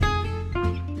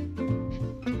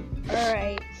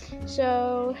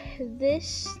So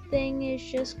this thing is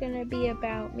just gonna be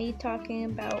about me talking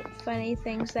about funny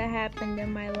things that happened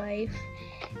in my life,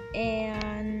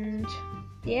 and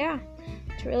yeah,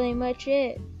 that's really much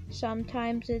it.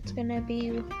 Sometimes it's gonna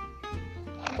be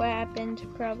what happened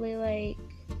probably like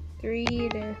 3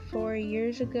 to 4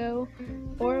 years ago,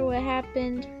 or what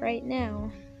happened right now.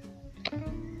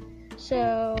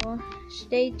 So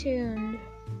stay tuned,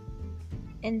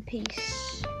 and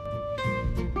peace.